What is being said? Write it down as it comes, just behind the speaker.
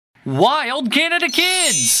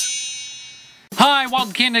WildCanadaKids! Hi,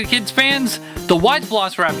 WildCanadaKids fans! The wise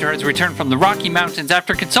Velociraptor has returned from the Rocky Mountains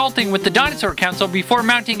after consulting with the Dinosaur Council before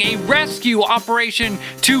mounting a rescue operation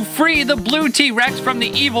to free the blue T-Rex from the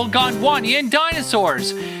evil Gondwanian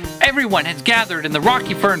Dinosaurs. Everyone has gathered in the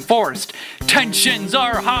Rocky Fern Forest. Tensions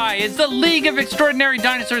are high as the League of Extraordinary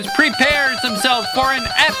Dinosaurs prepares themselves for an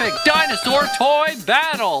epic dinosaur toy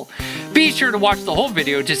battle. Be sure to watch the whole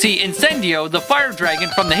video to see Incendio, the fire dragon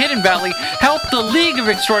from the Hidden Valley, help the League of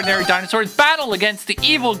Extraordinary Dinosaurs battle against the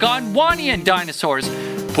evil Gondwanian Dinosaurs.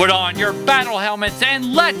 Put on your battle helmets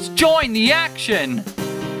and let's join the action!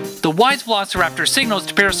 The wise Velociraptor signals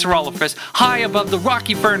to Parasaurolophus high above the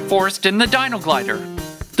Rocky Fern Forest in the Dino Glider.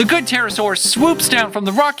 The good pterosaur swoops down from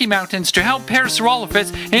the Rocky Mountains to help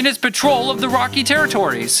Parasaurolophus in his patrol of the Rocky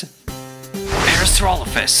Territories.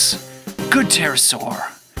 Parasaurolophus, good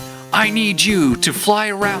pterosaur, I need you to fly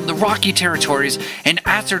around the Rocky Territories and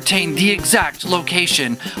ascertain the exact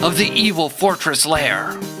location of the Evil Fortress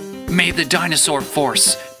Lair. May the dinosaur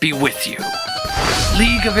force be with you.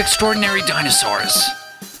 League of Extraordinary Dinosaurs,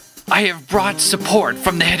 I have brought support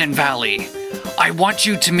from the Hidden Valley. I want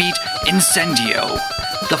you to meet Incendio,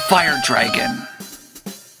 the fire dragon.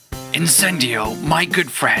 Incendio, my good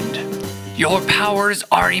friend, your powers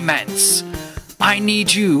are immense. I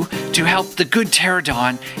need you to help the good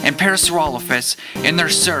Pterodon and Parasaurolophus in their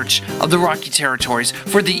search of the Rocky Territories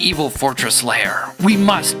for the Evil Fortress Lair. We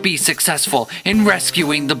must be successful in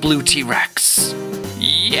rescuing the blue T-Rex.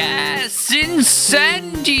 Yes,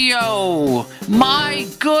 Incendio, my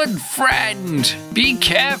good friend. Be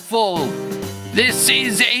careful. This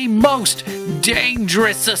is a most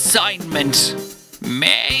dangerous assignment.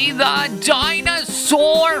 May the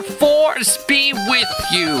dinosaur force be with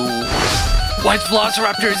you. Wise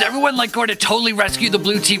Velociraptor, is everyone going to totally rescue the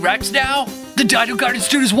blue T-Rex now? The Dino Garden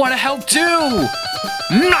students want to help too!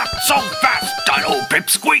 Not so fast, Dino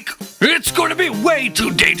Pipsqueak! It's going to be way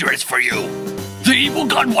too dangerous for you! The evil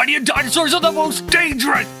Gondwanian Dinosaurs are the most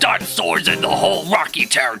dangerous dinosaurs in the whole Rocky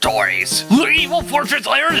Territories! The Evil Fortress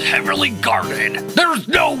Lair is heavily guarded! There's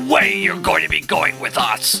no way you're going to be going with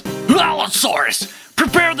us! Allosaurus,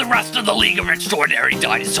 prepare the rest of the League of Extraordinary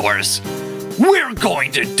Dinosaurs! We're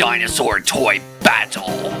going to Dinosaur Toy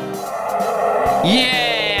Battle!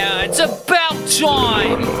 Yeah, it's about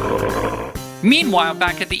time! Meanwhile,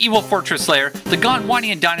 back at the Evil Fortress Lair, the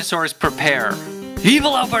Gondwanian Dinosaurs prepare.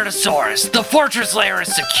 Evil Albertosaurus, the Fortress Lair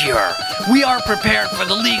is secure. We are prepared for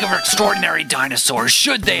the League of Extraordinary Dinosaurs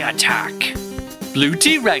should they attack. Blue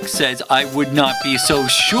T-Rex says I would not be so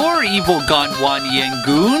sure, evil Gondwanian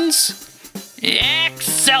goons.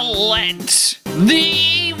 Excellent! The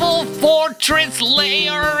Evil Fortress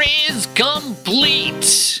Lair is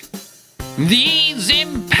complete! These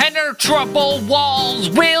impenetrable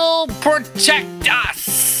walls will protect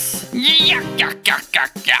us! The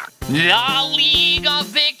League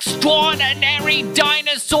of Extraordinary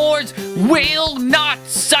Dinosaurs will not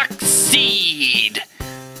succeed!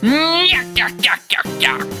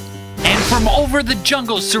 And from over the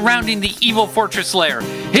jungle surrounding the Evil Fortress Lair,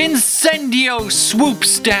 Incendio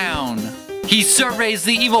swoops down. He surveys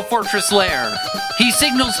the Evil Fortress Lair. He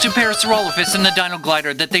signals to Parasaurolophus and the Dino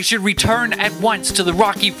Glider that they should return at once to the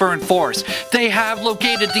Rocky Fern Forest. They have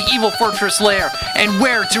located the Evil Fortress Lair and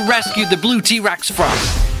where to rescue the blue T-Rex from.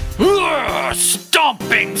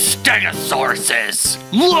 Stomping Stegosauruses!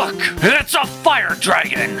 Look, it's a fire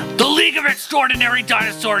dragon! The League of Extraordinary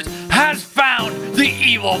Dinosaurs has found the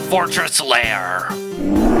Evil Fortress Lair!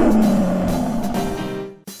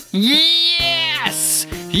 Yes!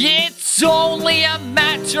 It's only a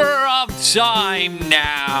matter of time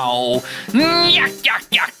now! The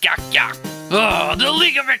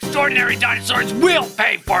League of Extraordinary Dinosaurs will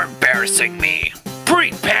pay for embarrassing me!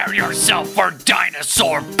 Prepare yourself for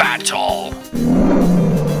dinosaur battle!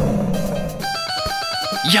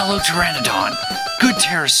 Yellow Pteranodon, good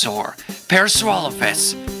pterosaur,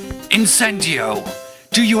 Parasaurolophus, Incendio,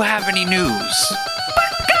 do you have any news?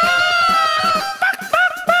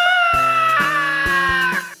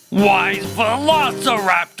 Wise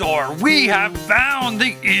Velociraptor, we have found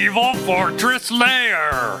the Evil Fortress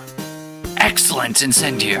Lair! Excellent,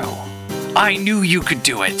 Incendio. I knew you could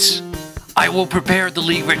do it. I will prepare the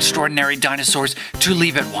League of Extraordinary Dinosaurs to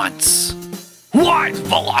leave at once. Wise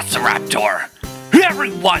Velociraptor!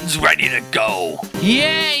 Everyone's ready to go!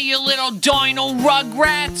 Yeah, you little dino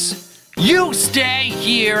rugrats! You stay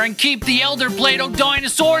here and keep the Elder Plato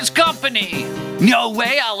dinosaurs company! No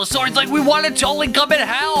way, Allosaurs, we want to totally come and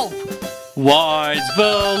help! Wise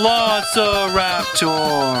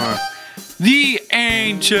Velociraptor! The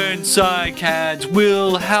ancient cycads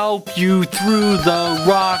will help you through the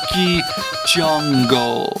rocky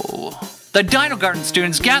jungle. The Dino Garden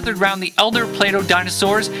students gathered around the elder Plato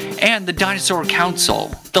dinosaurs and the Dinosaur Council.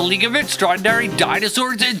 The League of Extraordinary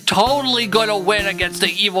Dinosaurs is totally gonna win against the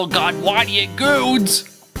evil Gondwanian goons.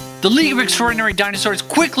 The League of Extraordinary Dinosaurs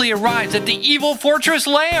quickly arrives at the Evil Fortress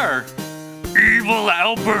Lair. Evil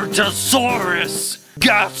Albertosaurus!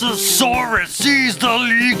 Gasosaurus sees the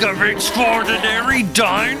League of Extraordinary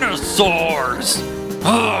Dinosaurs!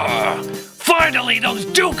 Finally, those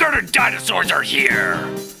do-gooder dinosaurs are here!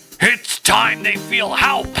 It's time they feel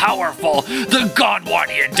how powerful the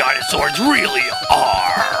Gondwanian dinosaurs really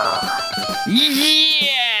are!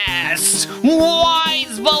 Yes!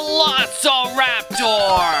 Wise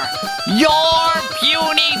Velociraptor! Your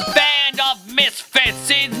puny band of misfits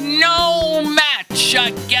is no match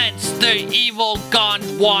against the evil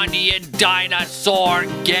Gondwanian Dinosaur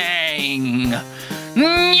Gang!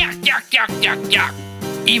 Yuck, yuck, yuck, yuck, yuck!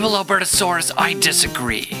 Evil Albertosaurus, I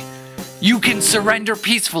disagree. You can surrender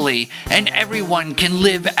peacefully, and everyone can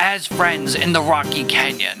live as friends in the Rocky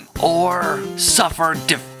Canyon, or suffer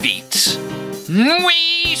defeat.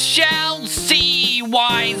 We shall see,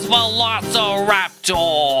 wise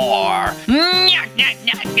Velociraptor!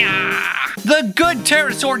 The good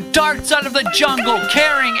pterosaur darts out of the jungle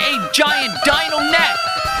carrying a giant dino net.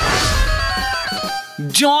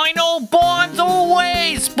 Dino bombs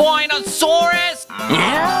away, Spinosaurus!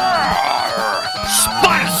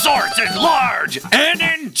 Spinosaurus is large and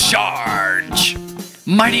in charge!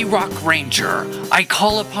 Mighty Rock Ranger, I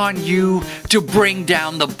call upon you to bring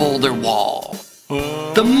down the boulder wall.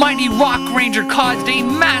 The Mighty Rock Ranger caused a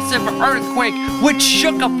massive earthquake which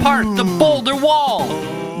shook apart the boulder wall.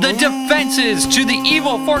 The defenses to the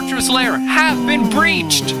Evil Fortress Lair have been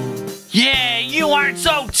breached. Yeah, you aren't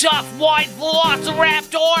so tough, wise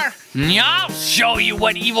Velociraptor! I'll show you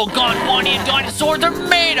what evil Gondwanian dinosaurs are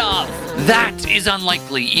made of! That is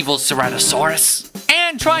unlikely, evil Ceratosaurus.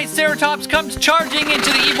 And Triceratops comes charging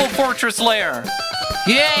into the Evil Fortress Lair.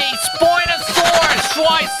 Yay, Spinosaurus,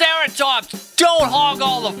 Triceratops, don't hog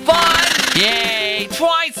all the fun! Yay,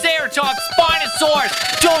 Triceratops, Spinosaurus,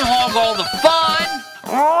 don't hog all the fun!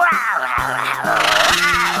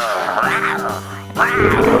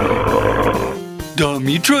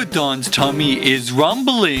 Dimetrodon's tummy is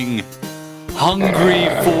rumbling. Hungry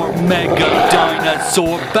for Mega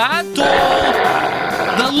Dinosaur Battle!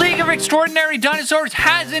 The League of Extraordinary Dinosaurs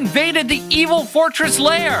has invaded the Evil Fortress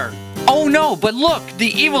Lair. Oh no, but look, the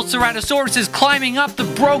evil Ceratosaurus is climbing up the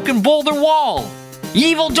broken boulder wall.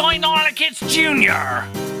 Evil DinoSauros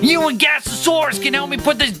Jr., you and Gasosaurus can help me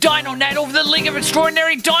put this dino net over the League of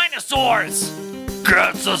Extraordinary Dinosaurs.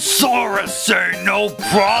 Gasosaurus say no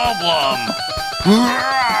problem.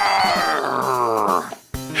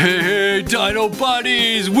 Hey, Dino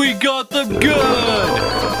buddies, we got them good!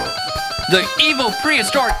 The evil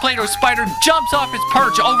prehistoric Plato spider jumps off his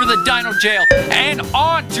perch over the dino jail and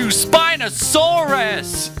onto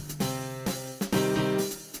Spinosaurus!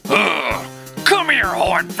 Come here,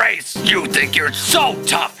 Hornface! You think you're so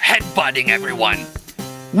tough headbutting everyone!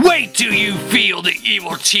 Wait till you feel the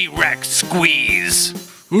evil T-Rex squeeze!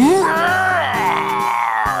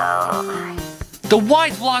 The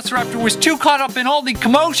wise Velociraptor was too caught up in all the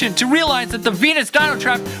commotion to realize that the Venus Dino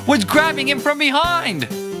Trap was grabbing him from behind.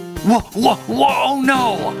 Whoa,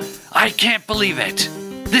 no! I can't believe it!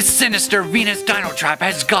 This sinister Venus Dino Trap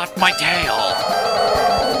has got my tail!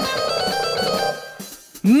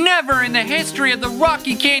 Never in the history of the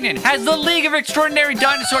Rocky Canyon has the League of Extraordinary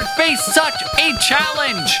Dinosaurs faced such a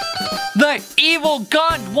challenge! The evil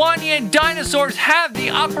Gondwanian Dinosaurs have the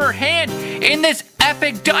upper hand in this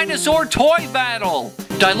epic dinosaur toy battle!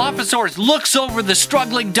 Dilophosaurus looks over the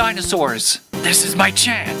struggling dinosaurs. This is my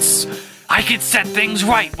chance. I could set things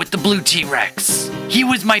right with the blue T-Rex. He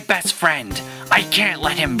was my best friend. I can't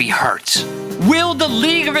let him be hurt. Will the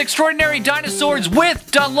League of Extraordinary Dinosaurs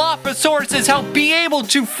with Dilophosaurus' help be able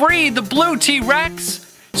to free the blue T-Rex?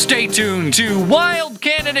 Stay tuned to Wild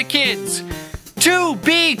Canada Kids. To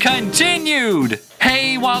be continued!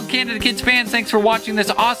 Hey Wild Canada Kids fans, thanks for watching this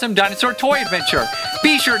awesome dinosaur toy adventure.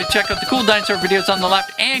 Be sure to check out the cool dinosaur videos on the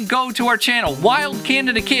left and go to our channel, Wild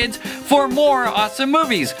Canada Kids, for more awesome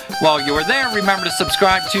movies. While you're there, remember to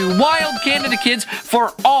subscribe to Wild Canada Kids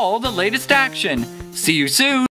for all the latest action. See you soon!